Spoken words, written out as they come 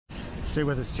Stay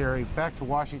with us, Jerry. Back to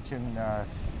Washington,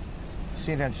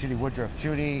 CNN's Judy Woodruff.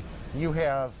 Judy, you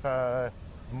have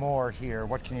more here.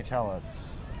 What can you tell us?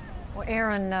 Well,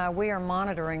 Aaron, we are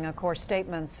monitoring, of course,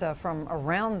 statements from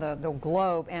around the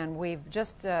globe, and we've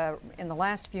just, in the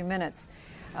last few minutes,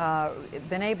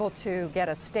 been able to get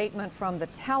a statement from the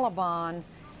Taliban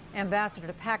ambassador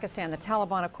to Pakistan. The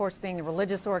Taliban, of course, being the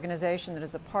religious organization that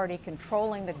is the party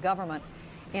controlling the government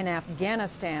in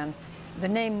Afghanistan. The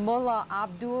name Mullah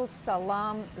Abdul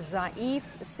Salam Zaif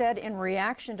said in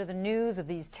reaction to the news of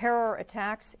these terror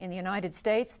attacks in the United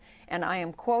States, and I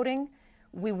am quoting,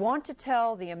 "We want to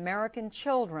tell the American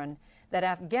children that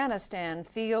Afghanistan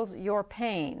feels your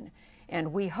pain,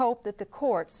 and we hope that the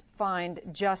courts find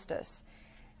justice."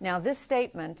 Now, this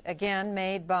statement, again,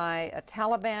 made by a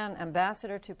Taliban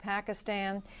ambassador to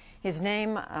Pakistan, his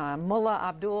name, Mullah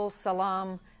Abdul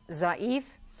Salam Zaif,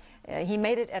 he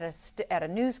made it at a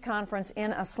news conference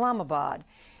in Islamabad.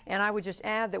 And I would just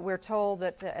add that we're told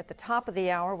that at the top of the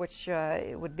hour, which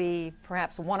would be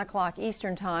perhaps 1 o'clock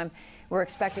Eastern Time, we're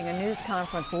expecting a news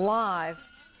conference live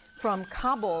from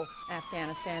Kabul,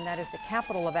 Afghanistan. That is the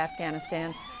capital of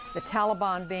Afghanistan, the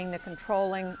Taliban being the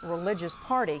controlling religious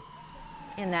party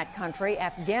in that country,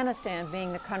 Afghanistan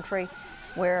being the country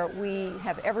where we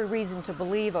have every reason to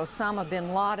believe Osama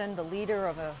bin Laden, the leader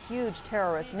of a huge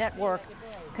terrorist network,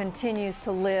 continues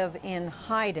to live in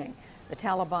hiding. The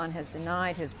Taliban has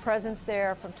denied his presence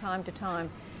there from time to time,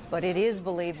 but it is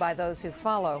believed by those who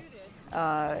follow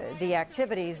the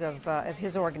activities of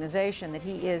his organization that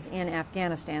he is in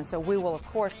Afghanistan. So we will, of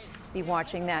course, be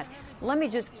watching that. Let me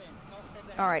just...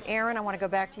 All right, Aaron, I want to go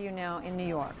back to you now in New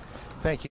York. Thank you.